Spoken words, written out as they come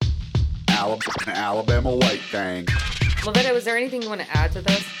Alabama white thing. Lavetta, was there anything you want to add to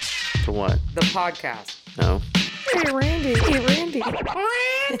this? To what? The podcast. No. Hey, Randy. Randy.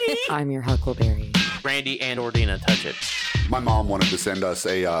 I'm your Huckleberry. Randy and Ordina, touch it. My mom wanted to send us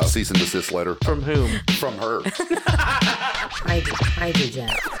a cease and desist letter. From whom? From her. Hydrogen.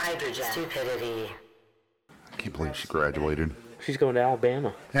 Stupidity. I can't believe she graduated. She's going to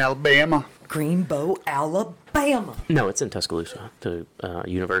Alabama. Alabama. Greenbow, Alabama. No, it's in Tuscaloosa, the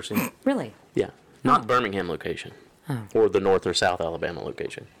university. Really? Yeah. Not Birmingham location. Oh. Or the North or South Alabama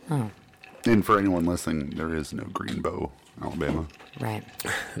location. Oh, And for anyone listening, there is no Greenbow, Alabama. right.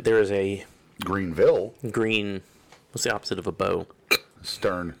 There is a Greenville. green... What's the opposite of a bow?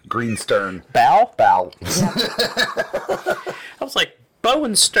 Stern. Green stern. Bow? Bow. I was like, bow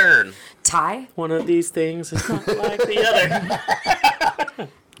and stern. Tie? One of these things is not like the other.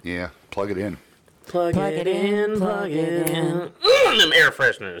 Yeah, plug it in. Plug it in. Them air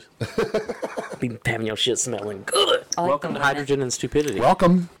fresheners. Be having your shit smelling good. I like Welcome the to one Hydrogen and Stupidity.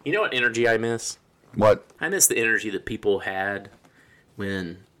 Welcome. You know what energy I miss? What? I miss the energy that people had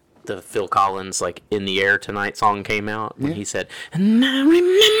when the Phil Collins, like, In the Air Tonight song came out. When he said, and I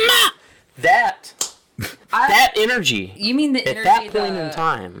remember that energy. You mean the At energy that point in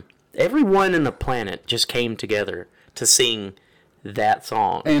time, everyone in the planet just came together to sing that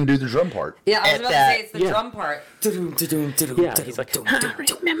song. And do the drum part. Yeah, I was At about that- to say it's the yeah. drum part. Yeah, he's like, I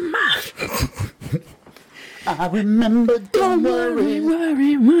remember. I remember, don't worry.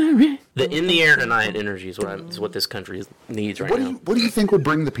 The In the Air Tonight energy is what this country needs right now. What do you think would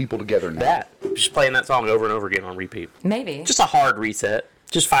bring the people together now? That. Just playing that song over and over again on repeat. Maybe. Just a hard reset.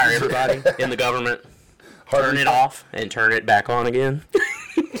 Just fire everybody in the government. Turn it off and turn it back on again.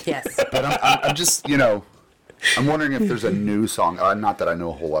 Yes. But I'm just, I'm wondering if there's a new song. Not that I know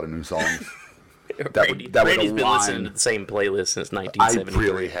a whole lot of new songs. Randy's would been align. listening to the same playlist since I 1973.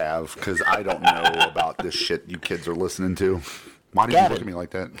 really have, because I don't know about this shit you kids are listening to. Why do you Gavin. look at me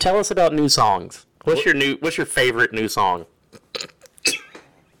like that? Tell us about new songs. What's your favorite new song?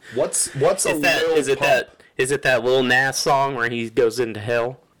 What's Is it that Lil Nas song where he goes into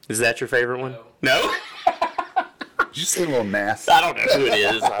hell? Is that your favorite one? No? Did you say Lil Nas? I don't know who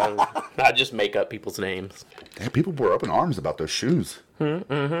it is. I just make up people's names. Damn, people were up in arms about those shoes.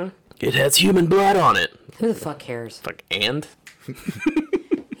 It has human blood on it. Who the fuck cares? Like, and?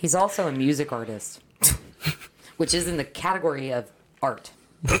 He's also a music artist, which is in the category of art.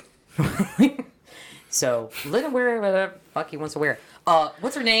 So let him wear whatever the fuck he wants to wear.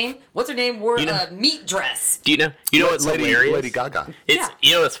 What's her name? Wore a meat dress. Do you know what's hilarious? Lady Gaga. It's, Yeah.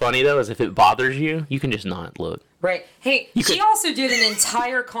 You know what's funny, though, is if it bothers you, you can just not look. Right. Hey, she also did an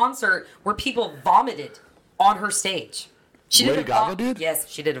entire concert where people vomited on her stage. She Lady a Gaga did? Yes,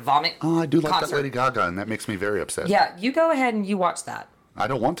 she did a vomit. Oh, I do like concert. that Lady Gaga, and that makes me very upset. Yeah, you go ahead and you watch that. I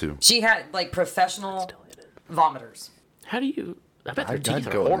don't want to. She had like professional vomiters. How do you... I bet their I'd teeth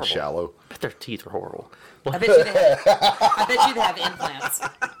are go in the horrible. shallow. I bet their teeth are horrible. I bet you'd have implants.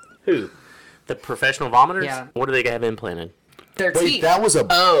 Who? The professional vomiters? Yeah. What do they have implanted? Their Wait, teeth. that was a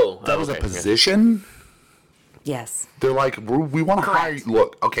Okay, position? Yes. They're like, we want to hire you. Correct.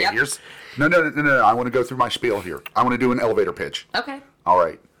 Look, okay, Yep. here's... No. I want to go through my spiel here. I want to do an elevator pitch. Okay. All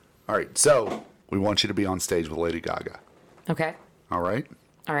right. So, we want you to be on stage with Lady Gaga. Okay. All right?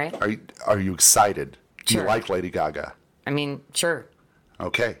 All right. Are you excited? Do you Sure. like Lady Gaga? I mean, sure.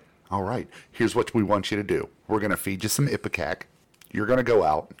 Okay. All right. Here's what we want you to do. We're going to feed you some Ipecac. You're going to go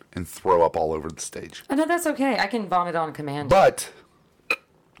out and throw up all over the stage. Oh, no, that's okay. I can vomit on command. But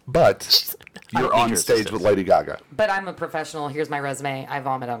you're need on your stage assistance. with Lady Gaga. But I'm a professional. Here's my resume. I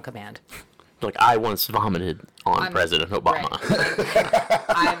vomit on command. Like, I once vomited on President Obama. Right.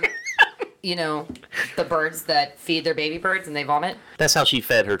 I'm, the birds that feed their baby birds and they vomit. That's how she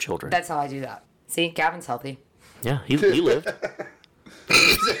fed her children. That's how I do that. See, Gavin's healthy. Yeah, he lived.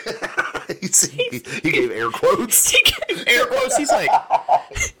 He gave air quotes. He gave air quotes. He's like,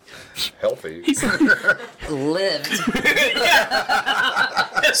 Healthy. Lived.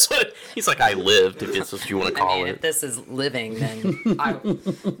 that's what, he's like, I lived, if it's what you want to call If it. this is living, then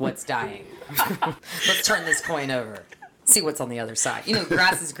what's dying? Let's turn this coin over. See what's on the other side.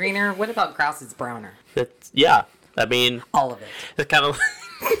 Grass is greener. What about grass is browner? Yeah, I mean, All of it. it's kind of...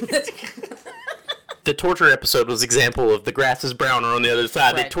 The torture episode was example of the grass is browner on the other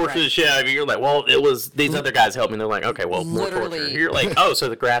side. They Right, torture right. the shit out of you. You're like, well, it was these other guys helped me. They're like, okay, well, more torture. Literally. You're like, oh, so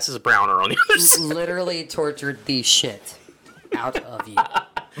the grass is browner on the other side. Literally tortured the shit out of you.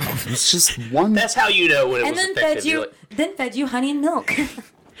 It's just one. That's how you know when it And was then effective. fed You're you like- then fed you honey and milk.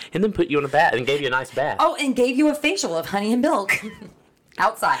 and then put you in a bath and gave you a nice bath. Oh, and gave you a facial of honey and milk.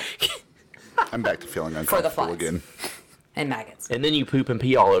 Outside. I'm back to feeling the uncomfortable flies. again. And maggots. And then you poop and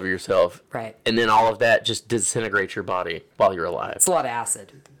pee all over yourself. Right. And then all of that just disintegrates your body while you're alive. It's a lot of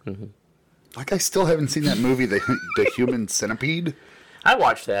acid. Like, I still haven't seen that movie, The Human Centipede. I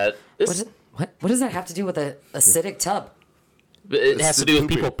watched that. What does that have to do with an acidic tub? It has It's to do with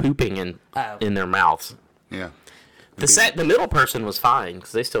pooping. people pooping Oh. in their mouths. Yeah. The middle person was fine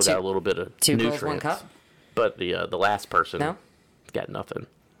because they still got a little bit of Two nutrients. girls, one cup? But the last person No? got nothing.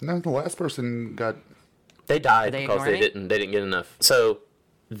 No, the last person got... They died Are they because they ignoring didn't get enough. So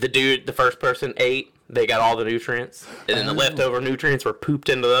the first person ate, they got all the nutrients, and then the leftover nutrients were pooped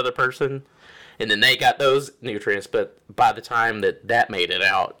into the other person, and then they got those nutrients. But by the time that made it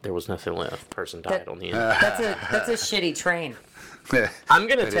out, there was nothing left. Person died on the end. That's a shitty train. I'm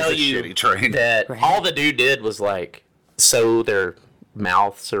gonna That tell is a you shitty train. that Right. all the dude did was like sew their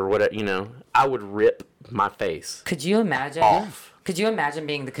mouths or whatever. You know, I would rip my face. Could you imagine? Off. Could you imagine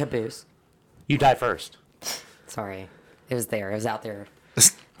being the caboose? You die first. Sorry, it was there. It was out there.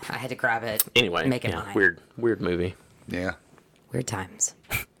 I had to grab it. Anyway, make it yeah, mine. weird movie. Yeah. Weird times.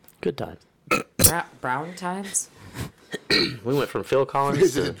 Good time. Brown times. We went from Phil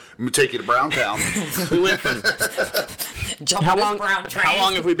Collins to I'm going to take you to Browntown. we went from Jump how on this long? brown train. How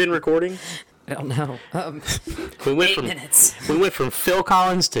long have we been recording? I don't know. We went 8 from minutes. we went from Phil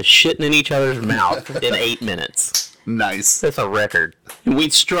Collins to shitting in each other's mouth in 8 minutes. Nice. That's a record. And we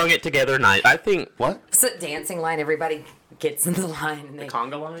strung it together nice. I think What? It's that dancing line. Everybody gets in the line and they.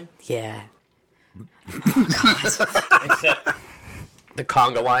 conga line. Yeah. The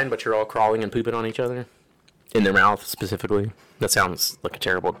conga line, but you're all crawling and pooping on each other in their mouth specifically. That sounds like a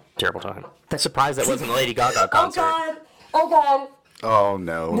terrible time. Surprised that wasn't a Lady Gaga concert. Oh God. Oh,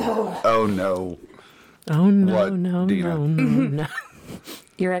 no. Oh, no. Oh no, What, no, Dina? no, no, no.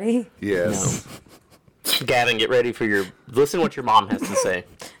 You ready? Yes. Gavin, get ready for your. Listen to what your mom has to say.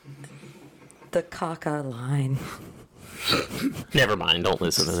 The caca line. Never mind. Don't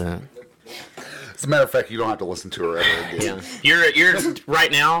listen to that. As a matter of fact, you don't have to listen to her ever again. Yeah, you're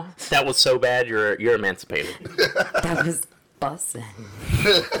right now. That was so bad. You're emancipated. That was bussin'.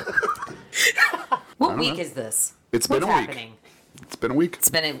 What week is this? It's been What's a week. happening? It's been a week.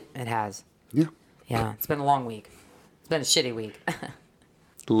 It has. Yeah. Yeah, it's been a long week. It's been a shitty week.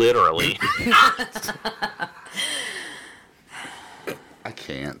 Literally. I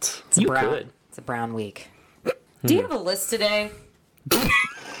can't. It's a You brown, could. It's a brown week. Do you have a list today?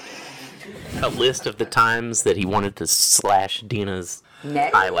 A list of the times that he wanted to slash Dina's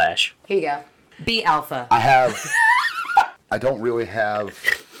Neck? eyelash. Here you go. Be alpha. I don't really have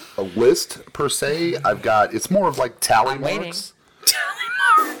a list per se. It's more of like tally I'm waiting. marks.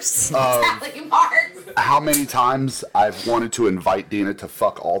 Tally marks. How many times I've wanted to invite Dina to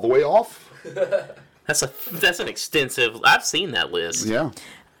fuck all the way off. That's an extensive. I've seen that list. Yeah.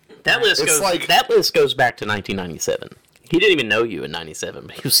 That list It's goes. like- that list goes back to 1997. He didn't even know you in '97,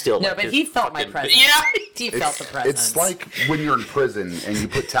 but he was still. No, like but this he felt my fucking- presence. Yeah. He felt the presence. It's like when you're in prison and you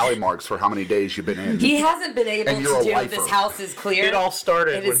put tally marks for how many days you've been in. He hasn't been able And to you're a do lifer. this house is clear. It all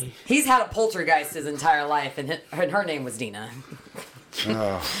started It is, when he's had a poltergeist his entire life, and her name was Dina.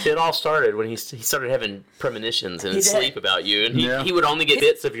 it all started when he started having premonitions in his He did. sleep about you, and Yeah. he would only get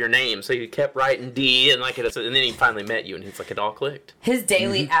bits of your name, so he kept writing D and and then he finally met you, and he's like, it all clicked. His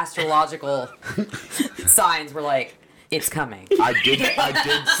daily astrological signs were like, it's coming. I did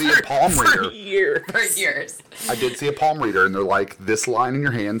see a palm reader. Year. For years. I did see a palm reader, and they're like, this line in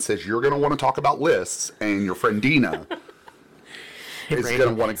your hand says you're going to want to talk about lists, and your friend Dina is going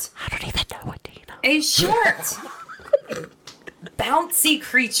to want to... I don't even know what Dina. A short, bouncy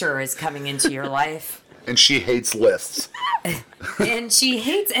creature is coming into your life, And she hates lists. and she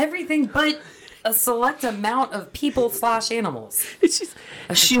hates everything but a select amount of people/animals.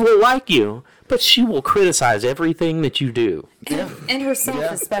 She will like you, but she will criticize everything that you do. And herself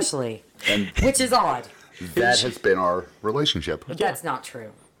Yeah. especially, And which is odd. that has been our relationship. That's not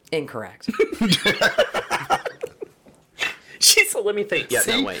true. Incorrect. She's. Let me think. Yeah,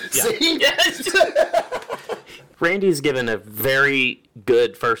 no, wait. Yeah. See? Randy's given a very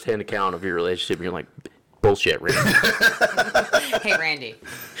good first-hand account of your relationship, and you're like, bullshit, Randy. Hey, Randy.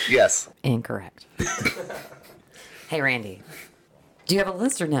 Yes. Incorrect. Hey, Randy. Do you have a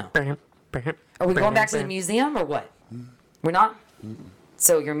list or no? Are we going back to the museum or what? We're not?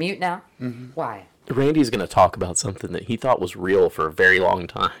 So you're mute now? Why? Randy's going to talk about something that he thought was real for a very long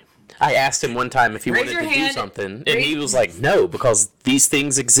time. I asked him one time if he Raise wanted your to do hand. something, and he was like, no, because these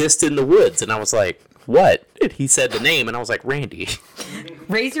things exist in the woods. And I was like, what? And he said the name, and I was like, Randy,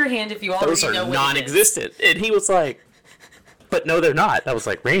 Raise your hand if you already those are know what non-existent. And he was like, but no, they're not. I was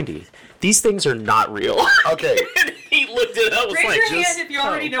like, Randy, these things are not real. Okay. And he looked it up. Was Raise like, your just, hand if you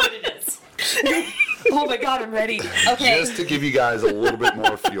already know what it is. Oh my God, I'm ready. Okay. Just to give you guys a little bit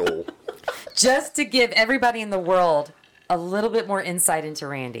more fuel. Just to give everybody in the world a little bit more insight into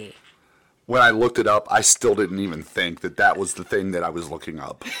Randy. When I looked it up, I still didn't even think that that was the thing that I was looking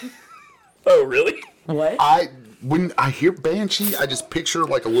up. Oh, really? What? When I hear banshee, I just picture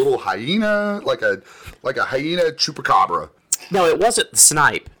like a little hyena, like a hyena chupacabra. No, it wasn't the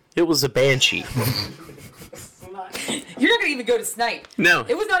snipe. It was a banshee. You're not gonna even go to snipe. No.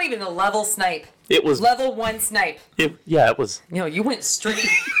 It was not even a level snipe. It was. Level 1 snipe. It was. No, you went straight.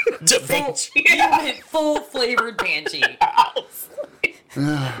 To full, banshee. you went full flavored banshee.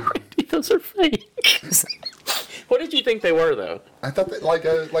 Those are fake. What did you think they were, though? I thought that like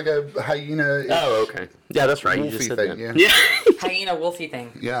a hyena. Oh, okay. Yeah, that's right. You Wolfy just said thing, that. yeah. Hyena wolfy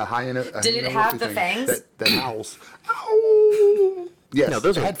thing. Yeah, hyena. Did it have the fangs? That howls. Ow! Yes, No,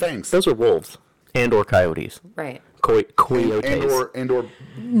 those it are had fangs. Those are wolves and or coyotes. Right. Coyotes. and or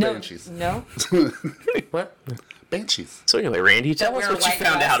No. banshees. No. What? Banshees. So anyway, Randy, tell us wear what you white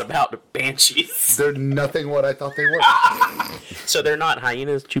found dress. out about the banshees. They're nothing what I thought they were. So they're not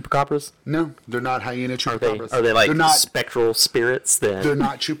hyenas, chupacabras? No, they're not hyena Are they? chupacabras. Are they like They're not. spectral spirits? That They're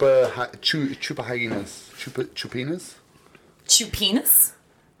not chupa hyenas. Chupinas. Chupinas?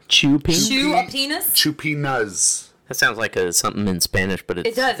 chuping? Chew a penis? Chupinas. That sounds like something in Spanish, but it's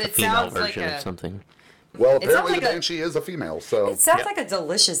It does, a it female sounds like version a- of something. Well, sounds apparently like the a- banshee is a female, so It sounds Yeah. like a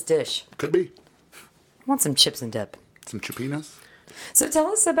delicious dish. could be I want some chips and dip. some chupinas So tell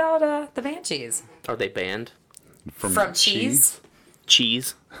us about the banshees. Are they banned? From cheese?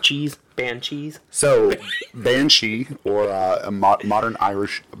 Cheese, banned cheese. So, banshee, or a modern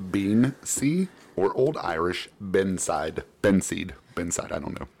Irish bean-seed, or Old Irish benseed. I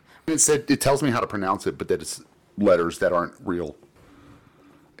don't know. It tells me how to pronounce it, but that it's letters that aren't real.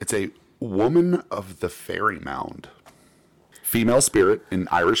 It's a woman of the fairy mound. Female spirit in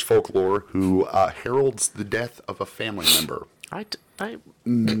Irish folklore who heralds the death of a family member. I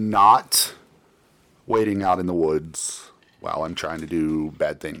Not waiting out in the woods while I'm trying to do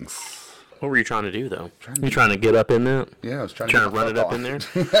bad things. What were you trying to do, though? You trying to get up in that? Yeah, I was trying Trying to to get run it the up fuck in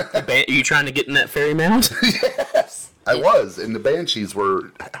off. there? Are you trying to get in that fairy mound? I was, and the banshees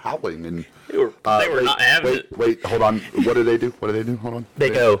were howling, and They were not having it. Wait, hold on. What do they do? Hold on.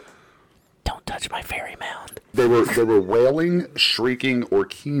 They go, don't touch my fairy mound. They were wailing, shrieking, or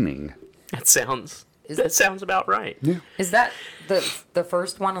keening. That sounds about right. Yeah. Is that the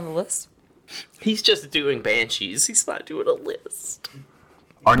first one on the list? He's just doing banshees. He's not doing a list.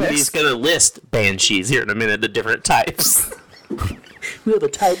 Our But he's next, gonna list banshees here in a minute, the different types. We have a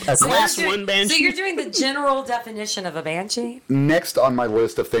class So you're doing- 1 banshee. So you're doing the general definition of a banshee? next on my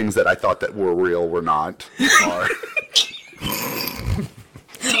list of things that I thought that were real were not. Are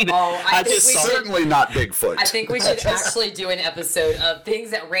Oh, I think we should. certainly not Bigfoot. I think we should actually do an episode of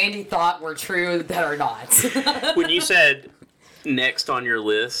things that Randy thought were true that are not. When you said next on your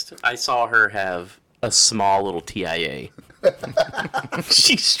list, I saw her have a small little TIA.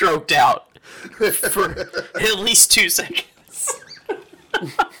 She stroked out for at least 2 seconds.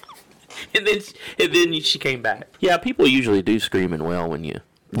 and then she came back. Yeah, people usually do scream and wail when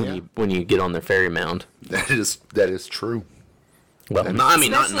you get on their fairy mound. that is true. Well, no, I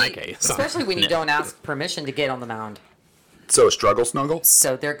mean not in my case. Especially when you No. don't ask permission to get on the mound. So a struggle snuggle.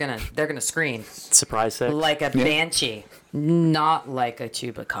 So they're gonna scream Surprise sex. like a banshee, not like a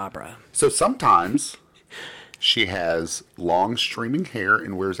chupacabra. So sometimes she has long streaming hair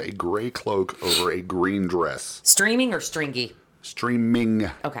and wears a gray cloak over a green dress. Streaming or stringy? Streaming.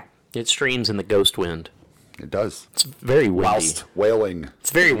 Okay. It streams in the ghost wind. It does. It's very windy. Whilst wailing.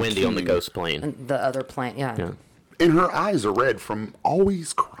 It's very windy on the Keening. ghost plane. The other plant, yeah. Yeah. And her eyes are red from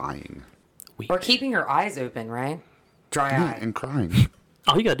always crying. Or keeping her eyes open, right? Dry eye. And crying.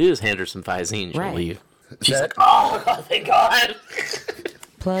 All you gotta do is hand her some Visine, she'll Right. leave. She's That- like, oh, God, thank God.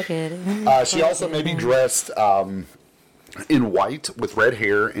 Plug it in. She also may be dressed in white with red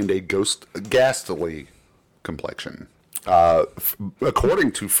hair and a ghastly complexion.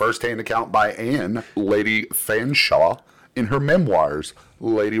 According to first-hand account by Anne, Lady Fanshawe, in her memoirs,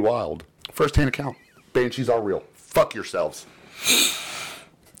 Lady Wild. First-hand account. Banshees are real. Fuck yourselves.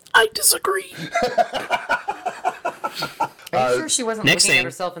 I disagree. Are you sure she wasn't next looking at thing-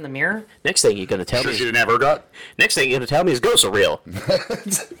 herself in the mirror? Next thing you're gonna tell Sure me. she didn't have her gut? Next thing you're gonna tell me is ghosts are real.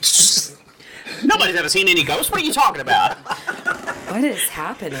 Nobody's ever seen any ghosts. What are you talking about? What is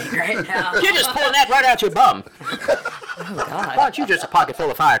happening right now? You're just pulling that right out your bum. Oh, Why God. don't you just a pocket full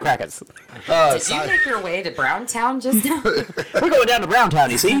of firecrackers? Did you make your way to Browntown just now? We're going down to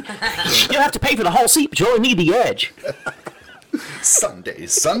Browntown, you see? You'll have to pay for the whole seat, but you only need the edge. Sunday.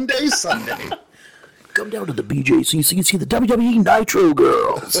 Come down to the BJCC and see the WWE Nitro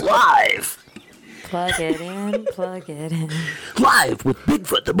Girls live. Plug it in, plug it in. Live with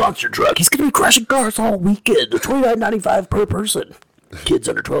Bigfoot the monster truck. He's gonna be crashing cars all weekend. $29.95 per person. Kids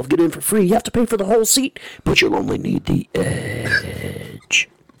under 12 get in for free. You have to pay for the whole seat, but you'll only need the edge.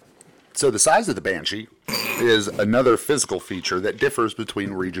 So the size of the Banshee is another physical feature that differs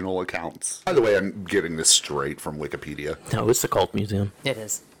between regional accounts. By the way, I'm getting this straight from Wikipedia. No, it's the Cult Museum. It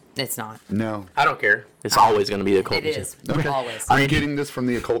is. It's not. No. I don't care. It's always going to be the Cult It Museum. is. Always. I'm getting this from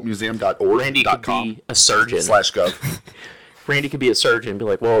the occultmuseum.org. Randy could be a surgeon. /gov. Randy could be a surgeon and be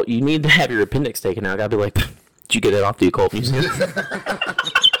like, well, you need to have your appendix taken out. I'd be like, did you get it off the Occult Museum?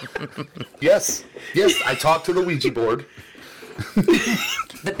 Yes. Yes, I talked to the Ouija board.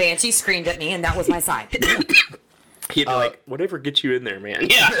 The Banshee screamed at me, and that was my sign. He'd be like, whatever gets you in there, man.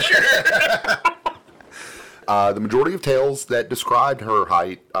 Yeah, sure. The majority of tales that described her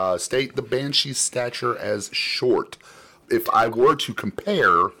height state the Banshee's stature as short. If I were to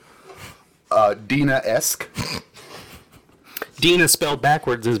compare Dina-esque, Dina spelled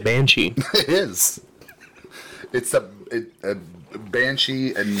backwards is Banshee. it is. It's a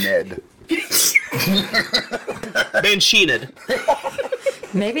Banshee and Ned. Bansheened.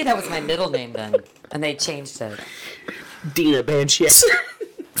 Maybe that was my middle name then, and they changed it. Dina Banshee.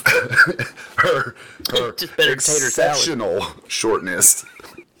 Her Just better tater salad. exceptional shortness.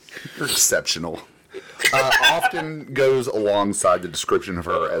 Exceptional. Often goes alongside the description of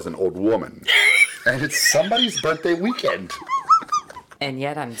her as an old woman. And it's somebody's birthday weekend. And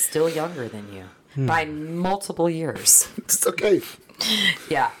yet I'm still younger than you. By multiple years. It's okay.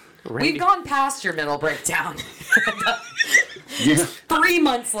 Yeah. Randy- We've gone past your middle breakdown. Yeah. 3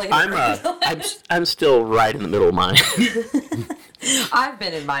 months later. I'm still right in the middle of mine. I've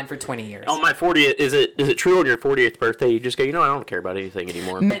been in mine for 20 years. On my 40th, is it true on your 40th birthday you just go, I don't care about anything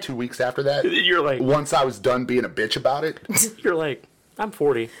anymore? 2 weeks after that, You're like, once I was done being a bitch about it, you're like, I'm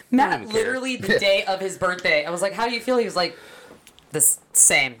 40. I don't Matt, even care. literally the day of his birthday, I was like, how do you feel? He was like, the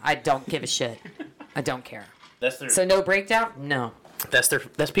same. I don't give a shit. I don't care. That's their, So no breakdown? No.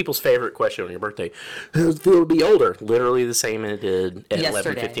 that's people's favorite question on your birthday. How does it feel to be older? Literally the same it did at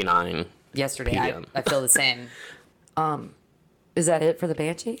Yesterday. 11:59. Yesterday, PM. I feel the same. Is that it for the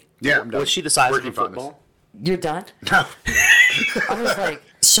Banshee? yeah, I'm done. Was she the size Where'd of a you find football? You're done? No. I was like,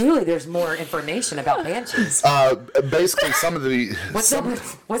 surely there's more information about Banshees. Basically, some of the What's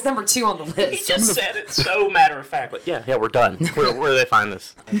number 2 on the He list? just said it so matter of fact. Like, yeah, we're done. Where do they find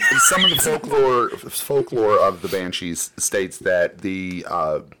this? some of the folklore of the Banshees states that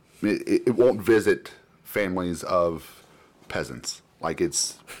it won't visit families of peasants. Like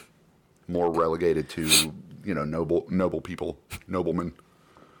it's more relegated to noble people, noblemen,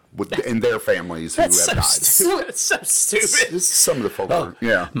 and their families who have died. That's so stupid. This is some of the folklore.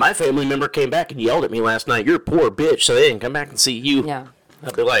 Yeah. My family member came back and yelled at me last night, "You're a poor bitch," so they didn't come back and see you. Yeah.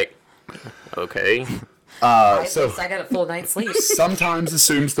 I'd be like, okay. At so- least I got a full night's sleep. Sometimes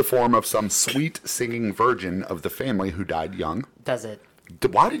assumes the form of some sweet singing virgin of the family who died young. Does it?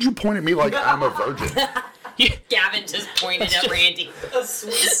 Why did you point at me like I'm a virgin? Gavin just pointed at Randy. A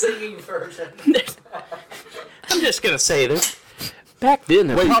sweet singing version. I'm just gonna say this. Back then,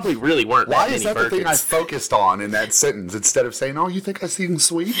 there probably really weren't Why that is many that the thing I virgins. focused on in that sentence instead of saying, "Oh, you think I sing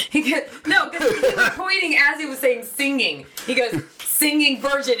sweet"? No, because he was pointing as he was saying singing. He goes, singing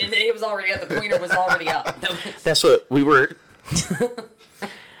virgin, and then it was already up. The pointer was already up. That's what we were.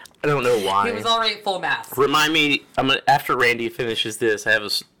 I don't know why. He was already at full mast. Remind me. After Randy finishes this, I have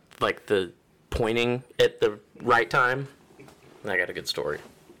the pointing at the right time. I got a good story.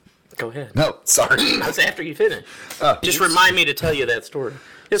 Go ahead. No, sorry. That's after you finish. Just remind me to tell you that story.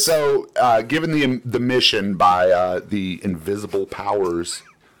 So, given the mission by the invisible powers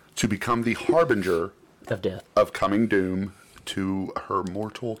to become the harbinger Of death. of coming doom to her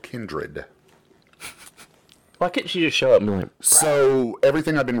mortal kindred. Why couldn't she just show up and be like, So,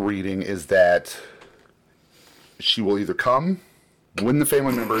 everything I've been reading is that she will either come when the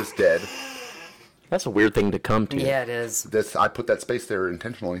family member is dead. that's a weird thing to come to. Yeah, it is. I put that space there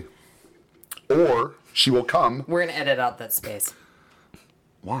intentionally. Or she will come. We're going to edit out that space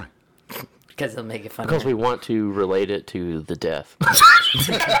Why? because it'll make it fun. Because we want to relate it to the death.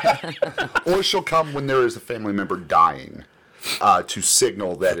 Or she'll come when there is a family member dying to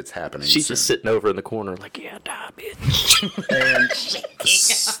signal that it's happening. She's soon. just sitting over in the corner like, yeah, die, bitch.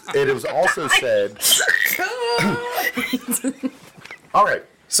 And it was also said. All right.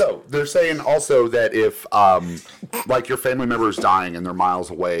 So they're saying also that if, like, your family member is dying and they're miles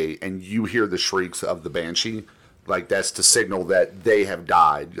away, and you hear the shrieks of the banshee, like that's to signal that they have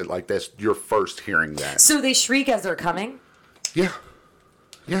died. Like that's you're first hearing that. So they shriek as they're coming? Yeah.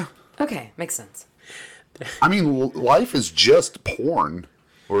 Yeah. Okay, makes sense. I mean, life is just porn.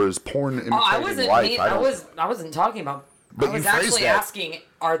 Or is porn imitating Oh, I wasn't. life? I wasn't talking about. But I was you phrased actually that. asking,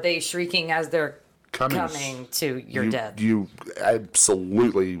 are they shrieking as they're Coming. coming to your death? You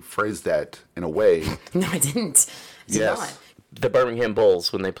absolutely phrased that in a way. No, I didn't. I did Yes. not. The Birmingham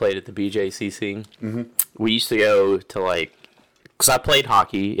Bulls, when they played at the BJCC, we used to go to like, because I played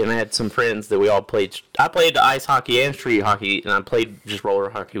hockey and I had some friends that we all played. I played ice hockey and street hockey, and I played just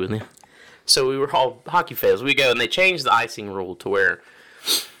roller hockey with them. So we were all hockey fans. We go, and they changed the icing rule to where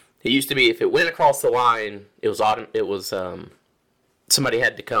it used to be if it went across the line, it was somebody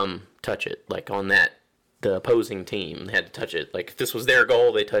had to come touch it, like on the opposing team had to touch it. Like if this was their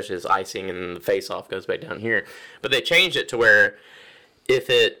goal, they touch this icing, and then the face-off goes back down here. But they changed it to where if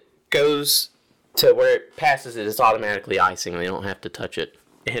it goes to where it passes it, it's automatically icing. They don't have to touch it,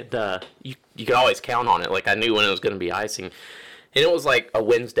 and you could always count on it. Like I knew when it was going to be icing, and it was like a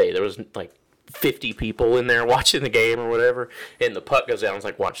Wednesday. There was like 50 people in there watching the game or whatever, and the puck goes down. I was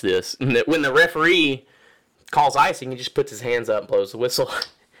like, watch this. And when the referee calls icing, he just puts his hands up and blows the whistle.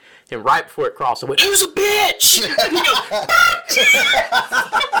 And right before it crossed, I went, "Who's a bitch?" And he goes,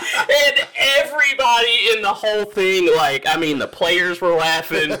 and everybody in the whole thing, like, I mean, the players were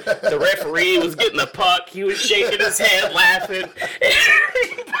laughing. The referee was getting the puck. He was shaking his head, laughing.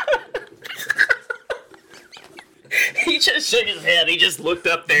 He just shook his head. He just looked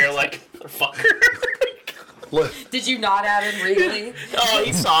up there like, "Motherfucker." Did you nod at him regally? Oh,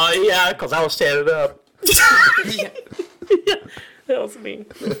 he saw it, yeah, because I was standing up. Yeah, that was me.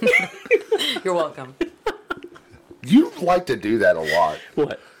 You're welcome. You like to do that a lot.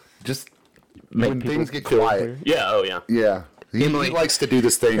 What? Just Make when people things get feel quiet. weird? Yeah, oh yeah. Yeah. He likes to do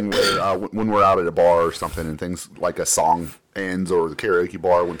this thing where when we're out at a bar or something and things like a song ends or the karaoke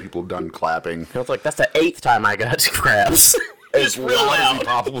bar when people are done clapping. I was like, that's the 8th time I got crabs. As real loud as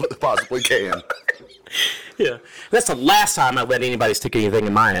loud. he possibly can. Yeah. That's the last time I let anybody stick anything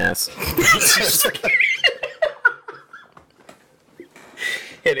in my ass.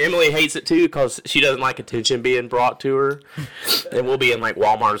 And Emily hates it too because she doesn't like attention being brought to her. And we'll be in like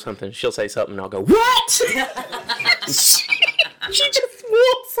Walmart or something. She'll say something and I'll go, "What?" she just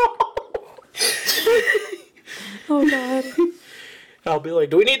walks off. Oh God. I'll be like,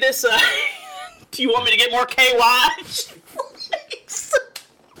 "Do we need this? Do you want me to get more KY?"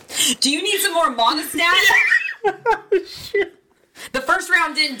 Do you need some more Monistat? The first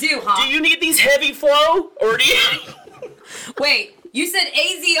round didn't do, huh? Do you need these heavy flow? Or do you... Wait, you said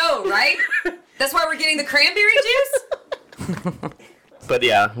AZO, right? That's why we're getting the cranberry juice? But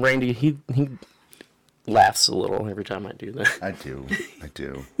yeah, Randy, he laughs a little every time I do that. I do.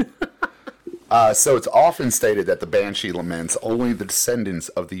 So it's often stated that the Banshee laments only the descendants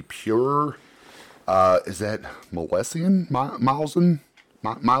of the pure, is that Milesian? Milesian?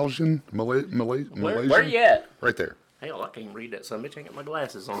 Where are you at? Right there. Hell, I can't read that son bitch. I got my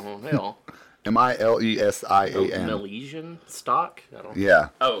glasses on. Hell. Milesian. Milesian stock? I don't Yeah.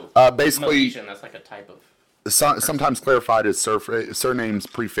 Oh. Basically, Milesian, that's like a type of... sometimes clarified as surnames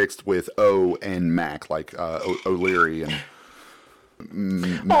prefixed with O and Mac, like O'Leary and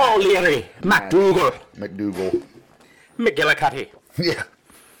O'Leary, MacDougall, McDougal. McGillicuddy, Yeah.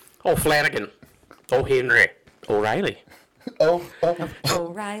 O'Flanagan, O'Henry, O'Reilly.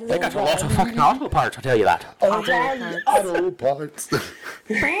 O'Reilly. They got a lot of fucking auto parts, I tell you that. Auto parts.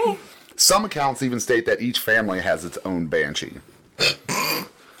 Some accounts even state that each family has its own Banshee.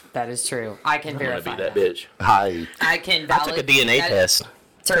 That is true. I can I'm gonna verify be that bitch. Hi. I can I validate. took a DNA test.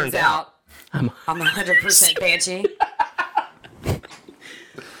 Turns out I'm 100% Banshee.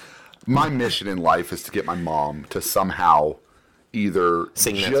 My mission in life is to get my mom to somehow either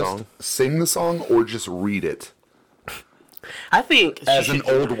Sing that just song. sing the song or just read it I think as she an should-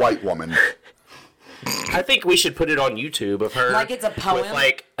 old white woman. I think we should put it on YouTube of her. Like it's a poem? With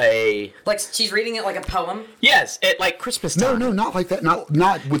like a... Like she's reading it like a poem. Yes, at like Christmas No, time. no, not like that.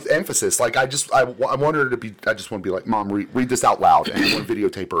 Not with emphasis. Like I want her to be. I just want to be like, Mom, read this out loud, and I want to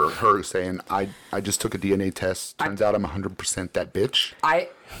videotape her saying, I just took a DNA test. Turns out I'm 100% that bitch. I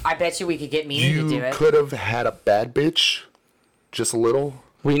bet you we could get Mina to do You it. could have had a bad bitch, just a little.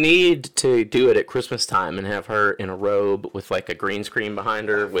 We need to do it at Christmas time and have her in a robe with like a green screen behind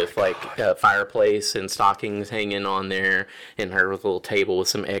her with like a fireplace and stockings hanging on there and her with a little table with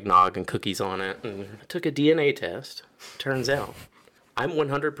some eggnog and cookies on it. And I took a DNA test. Turns out I'm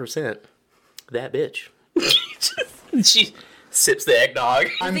 100% that bitch. She sips the eggnog.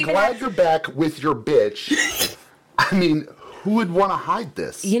 I'm think glad about- you're back with your bitch. I mean, who would want to hide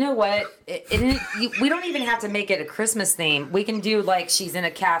this? You know what? We don't even have to make it a Christmas theme. We can do like she's in a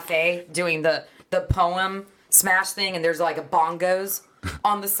cafe doing the poem smash thing, and there's like a bongos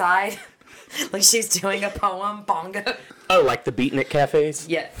on the side. Like she's doing a poem, bongo. Oh, like the Beatnik cafes?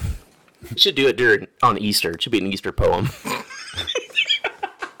 Yeah. You should do it on Easter. It should be an Easter poem.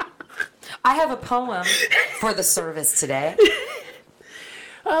 I have a poem for the service today.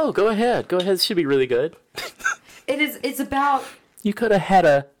 Oh, go ahead. Go ahead. It should be really good. It's about You could have had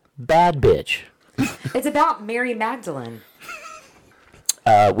a bad bitch. Mary Magdalene.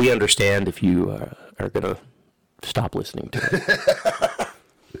 We understand if you are going to stop listening to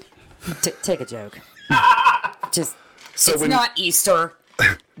it. Take a joke. It's not Easter.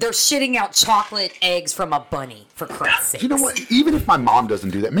 They're shitting out chocolate eggs from a bunny, for Christ's sake. You know what? Even if my mom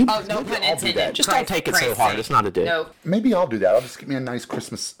doesn't do that, maybe, Oh, no maybe pun I'll do intended. that. Just don't take it so hard. It's not a dick. No. Maybe I'll do that. I'll just get me a nice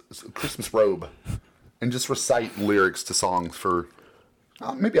Christmas robe and just recite lyrics to songs for.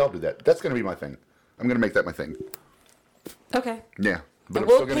 Maybe I'll do that. That's going to be my thing. I'm going to make that my thing. Okay. Yeah. But I'm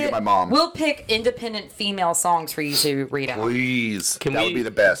We'll still going to get my mom. We'll pick independent female songs for you to read out. Please. That would be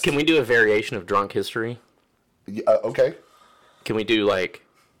the best. Can we do a variation of drunk history? Okay. Can we do, like,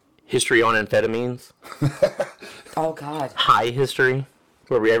 history on amphetamines? Oh, God. High history?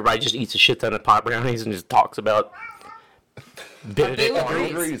 Where everybody just eats a shit ton of pot brownies and just talks about Benedict Bill Arnold.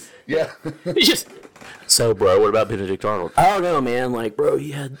 agrees. Yeah. He's just... So, bro, what about Benedict Arnold? I don't know, man. Like, bro,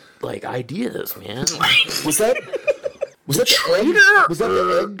 he had, like, ideas, man. Like, Was that the traitor? Was that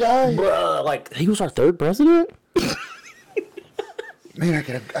the egg guy? bro, like, he was our third president? Man,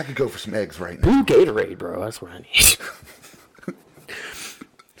 I could go for some eggs right now. Blue Gatorade, bro. That's what I need.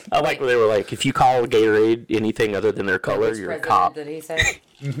 I like when they were like, if you call Gatorade anything other than their color, Which you're a president cop. did he say?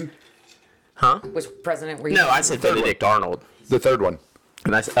 Huh? Which president were you? No, I said Benedict Arnold. The third one.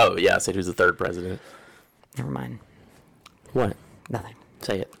 And I said, oh, yeah, I said who's the third president. Never mind. What? Nothing.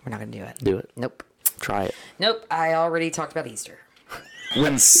 Say it. We're not going to do it. Do it. Nope. Try it. Nope. I already talked about Easter.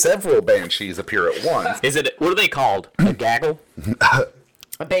 When several banshees appear at once, Is it, what are they called? A gaggle?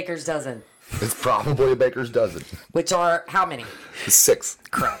 A baker's dozen. it's probably a baker's dozen. Which are how many? 6.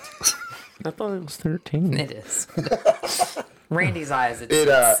 Correct. I thought it was 13. It is. Randy's eyes, it's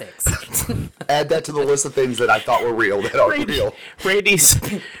It, 6. Add that to the list of things that I thought were real that aren't real.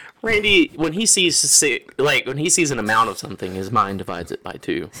 Randy, when he sees when he sees an amount of something, his mind divides it by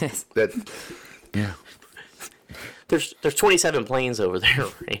 2. That, yeah. There's 27 planes over there,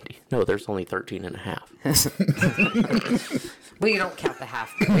 Randy. No, there's only 13 and a half. We don't count the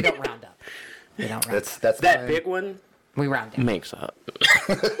half. We don't round up. We don't round up. That's That fine. big one We round down. makes up.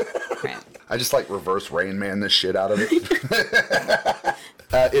 Right. I just like reverse Rain Man the shit out of it.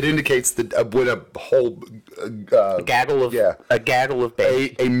 It indicates that when a whole A gaggle of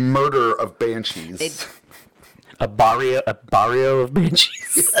banshees. a murder of banshees A barrio of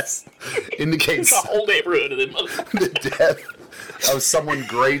banshees. yes, indicates The whole neighborhood of them. the death of someone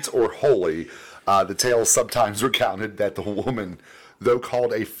great or holy. The tale sometimes recounted that the woman, though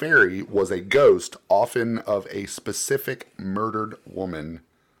called a fairy, was a ghost, often of a specific murdered woman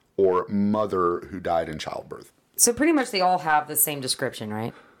or mother who died in childbirth. So pretty much they all have the same description,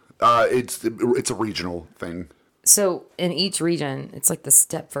 right? It's a regional thing. So in each region, it's like the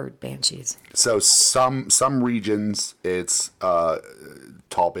Stepford Banshees. So some regions it's tall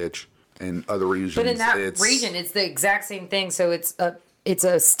bitch, and other regions But in that it's, region, it's the exact same thing. So it's a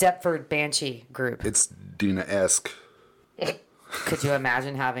Stepford Banshee group. it's Dina-esque Could you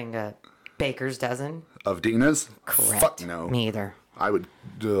imagine having a baker's dozen? of Dina's. Correct. Fuck no. Me either. I would.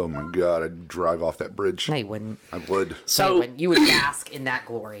 Oh my god! I'd drive off that bridge. No, you wouldn't. I would. No, you So, wouldn't. You would bask in that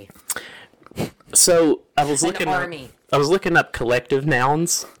glory. I was looking army. I was looking up collective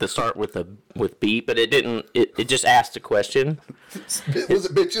nouns that start with B, but it didn't. It just asked a question. Was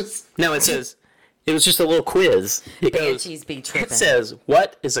it bitches? No, it says it was just a little quiz. It goes. Banshees be It tripping. says,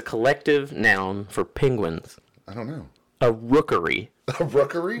 "What is a collective noun for penguins?" I don't know. A rookery. A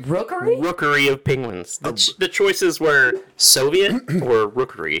rookery? Rookery? Rookery of penguins. The choices were Soviet or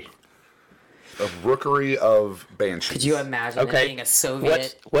rookery. A rookery of banshees. Could you imagine it Okay. being a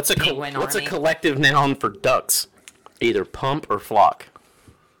Soviet What's a penguin what's a army? collective noun for ducks? Either pump or flock.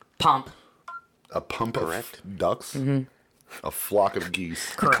 Pump. A pump Correct. of ducks? Mm-hmm. A flock of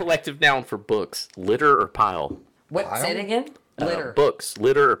geese. Correct. Collective noun for books. Litter or pile. What? Say it again. Litter. Books.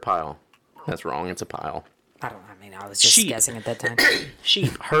 Litter or pile. That's wrong. It's a pile. I mean, I was just Sheep. guessing at that time.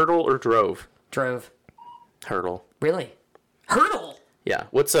 Sheep. Hurdle or drove. Drove. Hurdle. Really? Hurdle. Yeah.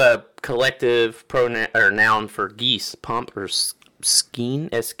 What's a collective pronoun or noun for geese? Pump or skein?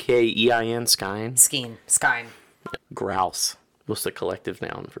 S-K-E-I-N. Skine. Skeen. Skine. Grouse. What's the collective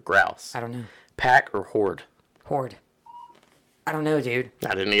noun for grouse? I don't know. Pack or horde? Horde. I don't know, dude.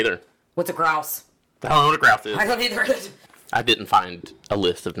 I didn't either. What's a grouse? I don't know what a grouse is. I don't either. I didn't find a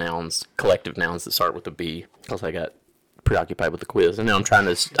list of nouns, collective nouns that start with a B, because I got preoccupied with the quiz, and now I'm trying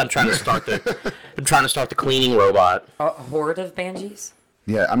to start the cleaning robot. A horde of banshees?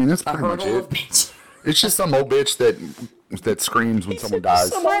 Yeah, I mean that's A pretty much hurdle it. of banshees? It's just some old bitch that screams when someone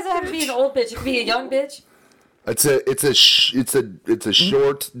dies. Why does it have to be an old bitch? It could be a young bitch. It's a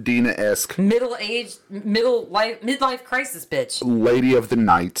short Dina-esque Midlife crisis bitch. lady of the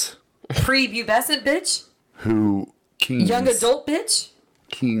night Prepubescent bitch. who keens. Young adult bitch.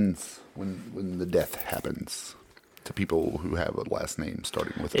 Keens when the death happens to people who have a last name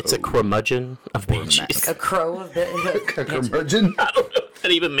starting with It's O. a curmudgeon of banshees. A crow of the. A curmudgeon? I don't know what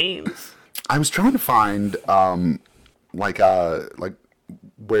that even means. I was trying to find like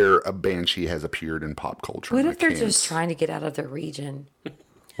where a banshee has appeared in pop culture. What and if I they're can't. just trying to get out of their region?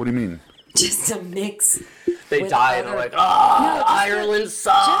 What do you mean? Just to mix. They with die and other- they're like, No, oh, just Ireland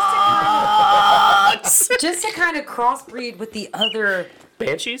sucks. Just to kind of crossbreed with the other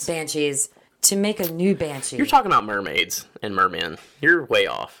Banshees? banshees to make a new banshee. You're talking about mermaids and mermen. You're way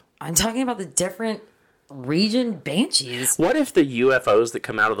off. I'm talking about the different region banshees. What if the UFOs that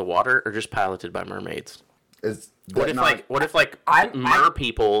come out of the water are just piloted by mermaids? What if mer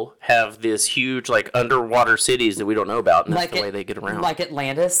people have this huge like underwater cities that we don't know about, and that's the way they get around? Like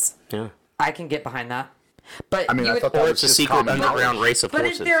Atlantis. Yeah. I can get behind that. But I mean, you I would, thought that Or was it's a just secret common underground knowledge. race of but if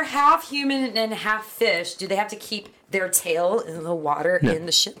horses. they're half human and half fish, do they have to keep their tail in the water in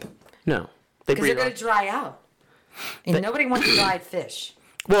the ship? No, they Because they're breed going on. to dry out. And nobody wants dried fish.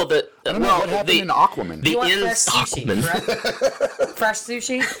 Well, the I don't know what happened in Aquaman. the You want ends fresh sushi, Aquaman. correct? Fresh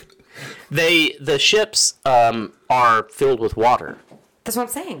sushi? The ships are filled with water. That's what I'm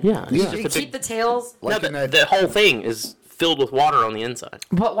saying. Yeah, it's Yeah. just You a keep big- the tails. Like no, in that- the whole thing is filled with water on the inside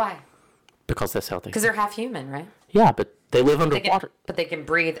But why? because that's how they. Because they're half human, right? Yeah, but they live They can, underwater. but they can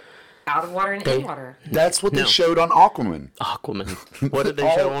breathe out of water and in water. That's what they No. showed on Aquaman. Aquaman. What did they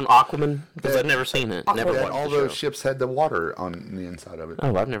All- show on Aquaman? Because I've never seen it. Never That watched all the those show. ships had the water on the inside of it.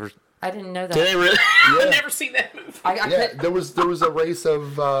 Oh, I've never. I didn't know that. Did they really? Yeah. I've never seen that movie. I Yeah, could, there was a race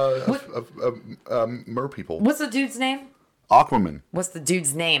of mer people. what's the dude's name? Aquaman. What's the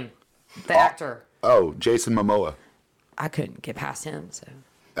dude's name? The actor. Oh, Jason Momoa. I couldn't get past him, so.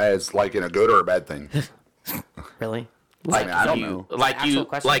 As like in a good or a bad thing. Really? I mean, I don't know. Actual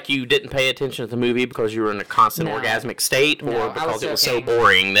question. Like you didn't pay attention to the movie because you were in a constant No. orgasmic state, No, or I was because it was so joking.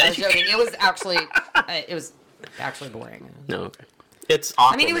 boring I that was joking. It was actually boring. no. Okay. It's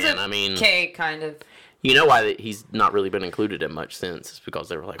Aquaman. I mean, it was okay, kind of. You know why he's not really been included in much since? It's because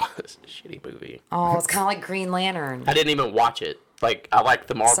they were like, this is a shitty movie. Oh, it's kind of like Green Lantern. I didn't even watch it. Like, I like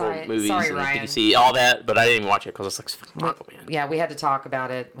the Marvel Sorry- movies sorry, and Ryan. DC, all that, but I didn't even watch it because it's like, it's fucking Aquaman. Yeah, we had to talk about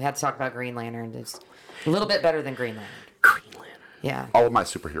it. We had to talk about Green Lantern. It's a little bit better than Green Lantern. Green Lantern. Yeah. All of my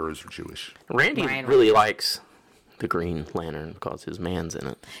superheroes are Jewish. Randy Ryan really likes the Green Lantern because his man's in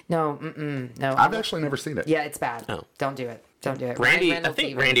it. No, no. I've actually never seen it. Yeah, it's bad. Oh. Don't do it. Don't do it. Randy, Ryan I Reynolds think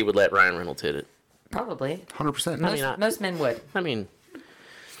even- Randy would let Ryan Reynolds hit it. Probably. 100%. Most men would. I mean,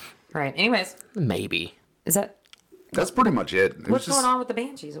 Right. Anyways, maybe. is that That's pretty much it. It was what's just- going on with the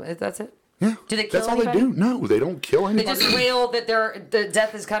banshees? That's it. Yeah. Do they kill That's all anybody? they do. No, they don't kill They anybody. just wail that the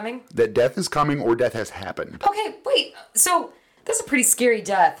death is coming. That death is coming or death has happened. Okay, wait. So that's a pretty scary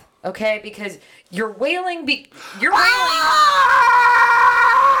death. Okay, because you're wailing. You're wailing.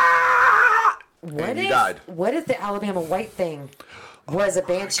 What And if you died. What if the Alabama white thing was a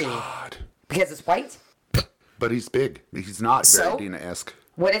banshee? God. Because it's white. But he's big. He's not very So? Dina-esque.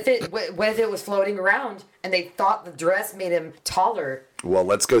 What if it was floating around and they thought the dress made him taller? Well,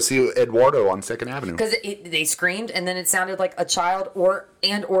 let's go see Eduardo on 2nd Avenue. Because they screamed and then it sounded like a child or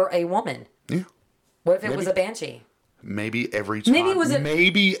a woman. Yeah. What if it was Maybe. a banshee? Maybe every time. Maybe it was a-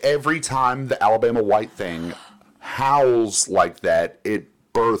 Maybe every time the Alabama white thing howls like that, it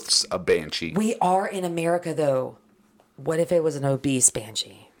births a banshee. We are in America, though. What if it was an obese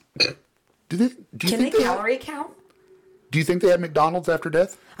banshee? Do you Can they think they calorie count? Do you think they had McDonald's after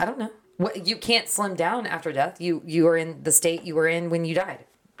death? I don't know. What, you can't slim down after death. You are in the state you were in when you died.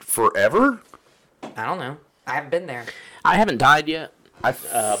 Forever? I don't know. I haven't been there. I haven't died yet, I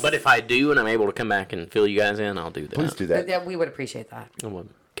but if I do and I'm able to come back and fill you guys in, I'll do that. please do But that. yeah, we would appreciate that. I would.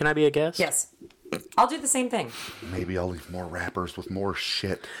 Can I be a guest? Yes. I'll do the same thing. Maybe I'll leave more rappers with more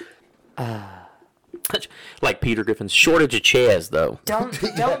shit. Like Peter Griffin's shortage of chairs, though. Don't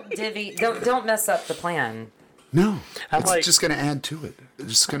mess up the plan. No, I'm it's like- just going to add to it. It's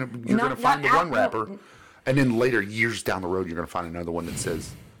just you're Not- going to find the not one add- rapper, and then later, years down the road, you're going to find another one that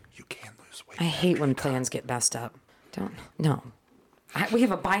says you can lose weight. I hate when plans get messed up. We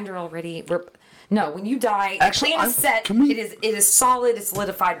have a binder already. When you die, Actually, the plan is set. can we- It is solid. It's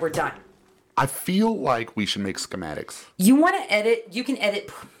solidified. We're done. I feel like we should make schematics. You want to edit? You can edit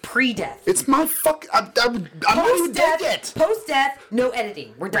pre-death. It's my fuck. I'm not even dead yet. Post-death, no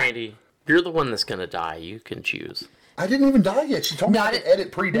editing. We're done. Randy, you're the one that's gonna die. You can choose. I didn't even die yet. She told me I could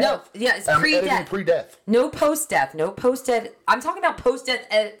edit pre-death. No, yeah, it's I'm pre-death. editing pre-death. No post-death. No post-death. I'm talking about post-death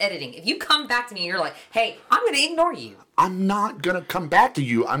editing. If you come back to me and you're like, hey, I'm going to ignore you. I'm not gonna come back to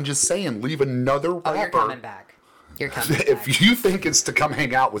you. I'm just saying, leave another rapper. Oh, you're coming back. You're coming back. If you think it's to come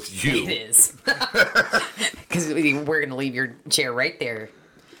hang out with you, It is. Because we're going to leave your chair right there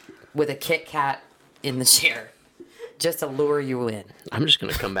with a Kit Kat in the chair just to lure you in. I'm just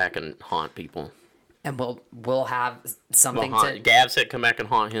gonna come back and haunt people. And we'll have something Well, to... Gav said come back and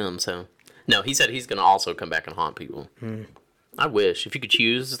haunt him, so... No, he said he's going to also come back and haunt people. I wish. If you could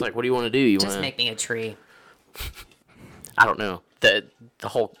choose, it's like, what do you want to do? You Just want to... make me a tree. I don't know. The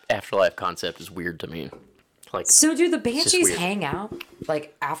whole afterlife concept is weird to me. Like, So do the just Banshees weird. hang out,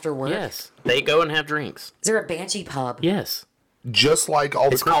 like, after work? yes. They go and have drinks. Is there a Banshee pub? Yes. just like all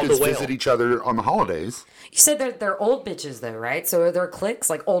the It's called cryptids the whale. visit each other on the holidays. You said they're old bitches, though, right? So are there cliques,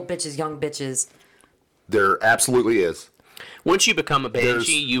 like old bitches, young bitches? There absolutely is. Once you become a banshee, There's-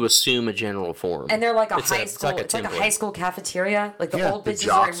 you assume a general form. And they're like a It's high school. It's like a template. high school cafeteria. Like the Yeah, old the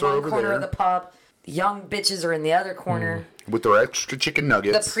bitches are in jocks are one over corner there. of the pub. The young bitches are in the other corner. With their extra chicken The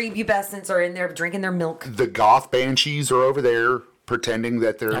nuggets. prepubescents are in there drinking their milk. The goth banshees are over there pretending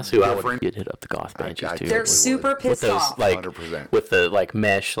that they're That's who I would different. get hit up the goth banshees I too. They're would. super with pissed those off. like 100%. with the like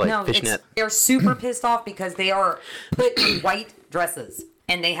mesh like No, fishnet. they're super pissed off because they are put in white dresses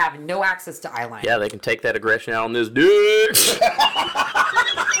and they have no access to eyeliner. Yeah, they can take that aggression out on this dude.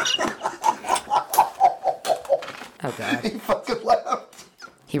 Oh god. Fucking laughed.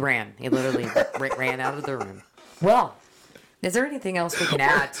 He ran. He literally ran out of the room. Well, is there anything else we can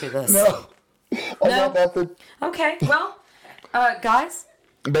add to this? No. I No. got nothing. Okay. Well, guys,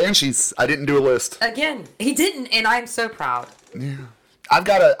 Banshees. I didn't do a list. again, he didn't, and I'm so proud. I've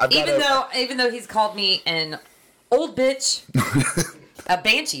got a. Even though he's called me an old bitch, a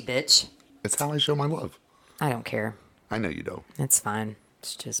banshee bitch, It's how I show my love. I don't care. I know you don't. It's fine.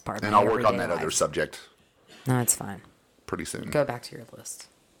 It's just part of And my I'll work on everyday that other life. subject No, it's fine. pretty soon. Go back to your list.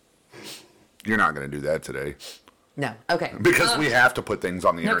 You're not going to do that today. No. Okay. Because we have to put things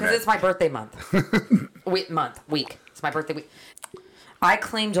on the No, internet. because it's my birthday month. Week. It's my birthday week. I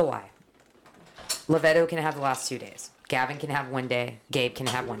claim July. Lovetto can have the last 2 days. Gavin can have 1 day. Gabe can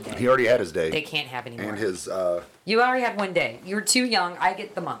have 1 day. He already had his day. They can't have any more. And his, You already had 1 day. You're too young. I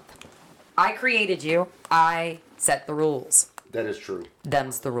get the month. I created you. I set the rules. that is true.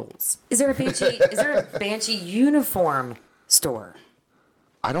 Them's the rules. Is there a banshee? Is there a banshee uniform store?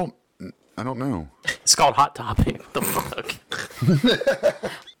 I don't know. It's called Hot Topic. The fuck?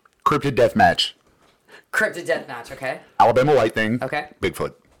 Cryptid death match. Cryptid Deathmatch. Okay. Alabama White Thing. Okay.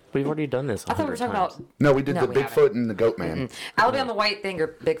 Bigfoot. We've already done this. I thought we were talking about No, we did No, the we Bigfoot haven't. and the Goat Man. Alabama White Thing or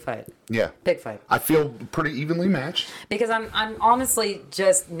Bigfoot. Yeah. Bigfoot. I feel pretty evenly matched. Because I'm honestly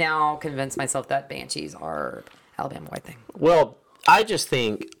just now convinced myself that banshees are Alabama White Thing. Well, I just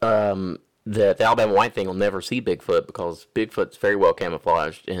think that the Alabama White Thing will never see Bigfoot because Bigfoot's very well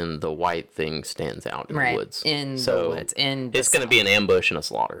camouflaged and the white thing stands out in Right. the woods. In the So woods. In the it's going to be an ambush and a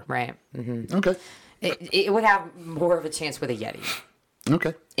slaughter. Right. Okay. It would have more of a chance with a Yeti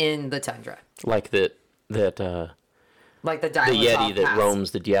Okay. in the tundra. Like the Like the Yeti Dyatlov that Pass. roams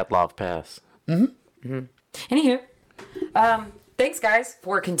the Dyatlov Pass. Anywho, thanks guys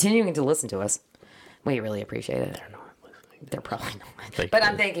for continuing to listen to us. We really appreciate it. They're not listening. They're probably not. Thank But you.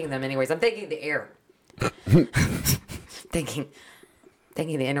 I'm thanking them anyways. I'm thanking the air. thanking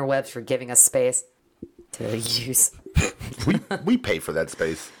the interwebs for giving us space to use We pay for that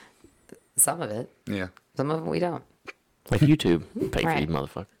space. some of it. Yeah. Some of it we don't. Like YouTube. Pay Right. for you,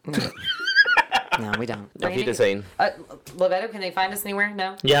 motherfucker. No, we don't. Auf Wiedersehen. Lovetto, can they find us anywhere?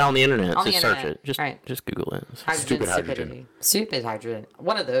 No? Yeah, on the internet. On the just search internet. it. Right. Just Google it. Stupid hydrogen. stupidity. Stupid hydrogen.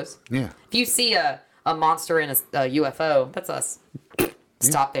 One of those. Yeah. If you see a monster in a UFO, that's us.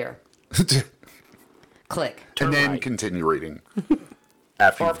 Stop there. Click. And then right. continue reading.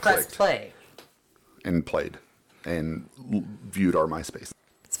 After Or you've press clicked play. and played and viewed our MySpace.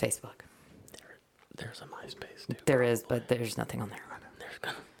 It's Facebook. There's a MySpace, dude. There is, but there's nothing on there. There's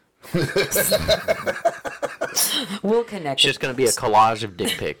gonna... We'll connect It's it. just going to be a collage of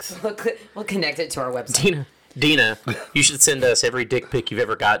dick pics. We'll connect it to our website. Dina, you should send us every dick pic you've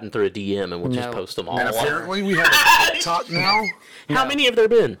ever gotten through a DM, and we'll just No. post them all. And apparently we have a TikTok now. How many have there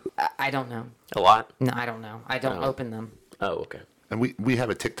been? I don't know. A lot. No, I don't know. I don't open them. Oh, okay. And we have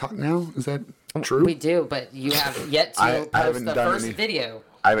a TikTok now? Is that true? We do, but you have yet to I post haven't the done first any. video.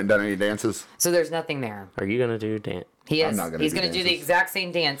 I haven't done any dances. So there's nothing there. Are you gonna do dance? He is. I'm not gonna He's do going to do the dances. exact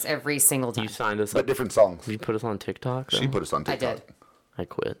same dance every single time. You signed us But up. different songs. You put us on TikTok. She though? put us on I TikTok. did. I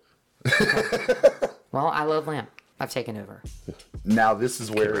quit. Well, I love lamb. I've taken over. Now this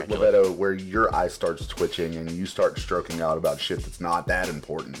is where, Congratulations. Lovetto, where your eye starts twitching and you start stroking out about shit that's not that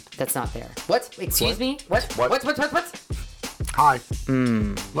important. That's not there. What? Excuse me? What? What? What? Hi.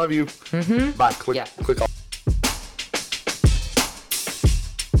 Love you. Mm-hmm. Bye. Click. Yeah. Click off.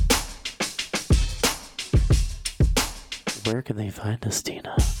 Where can they find us,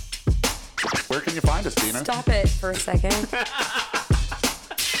 Tina? Where can you find us, Tina? Stop it for a second.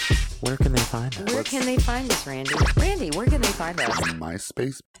 Where can they find us? Where can they find us, Randy? Randy, where can they find us?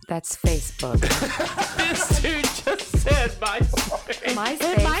 MySpace. That's Facebook. This dude just said MySpace.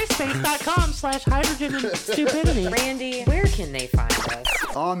 MySpace. MySpace.com/hydrogen and stupidity. Randy, where can they find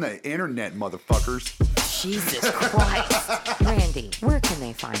us? On the internet, motherfuckers. Jesus Christ. Randy, where can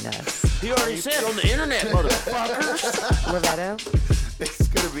they find us? You already said on the internet, motherfuckers. Lovetto, It's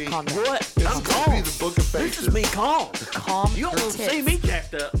gonna be. calm down. What? It's I'm gonna calm. be the book of faces. This is me calm. Calm You don't your want to see tits. me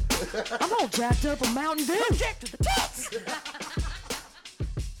jacked up. I'm all jacked up a Mountain Dew. I'm jacked to the tits.